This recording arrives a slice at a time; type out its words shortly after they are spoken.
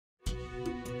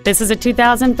This is a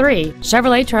 2003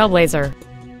 Chevrolet Trailblazer.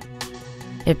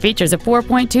 It features a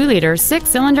 4.2-liter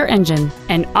six-cylinder engine,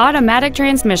 an automatic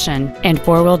transmission, and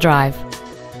four-wheel drive.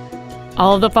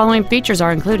 All of the following features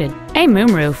are included: a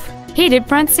moonroof, heated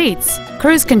front seats,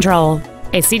 cruise control,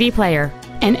 a CD player,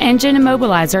 an engine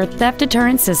immobilizer theft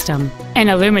deterrent system, an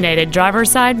illuminated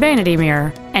driver's side vanity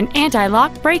mirror, an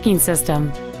anti-lock braking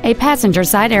system, a passenger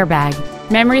side airbag,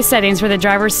 memory settings for the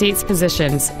driver's seat's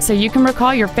positions so you can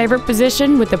recall your favorite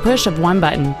position with the push of one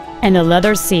button, and the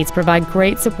leather seats provide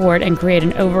great support and create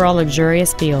an overall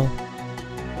luxurious feel.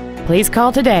 Please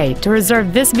call today to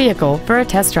reserve this vehicle for a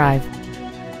test drive.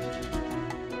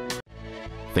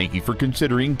 Thank you for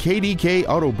considering KDK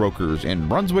Auto Brokers in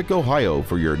Brunswick, Ohio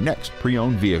for your next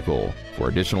pre-owned vehicle. For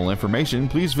additional information,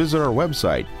 please visit our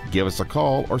website, give us a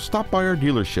call, or stop by our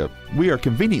dealership. We are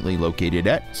conveniently located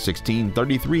at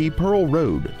 1633 Pearl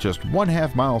Road, just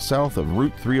 1/2 mile south of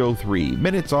Route 303,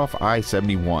 minutes off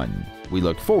I-71. We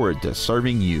look forward to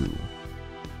serving you.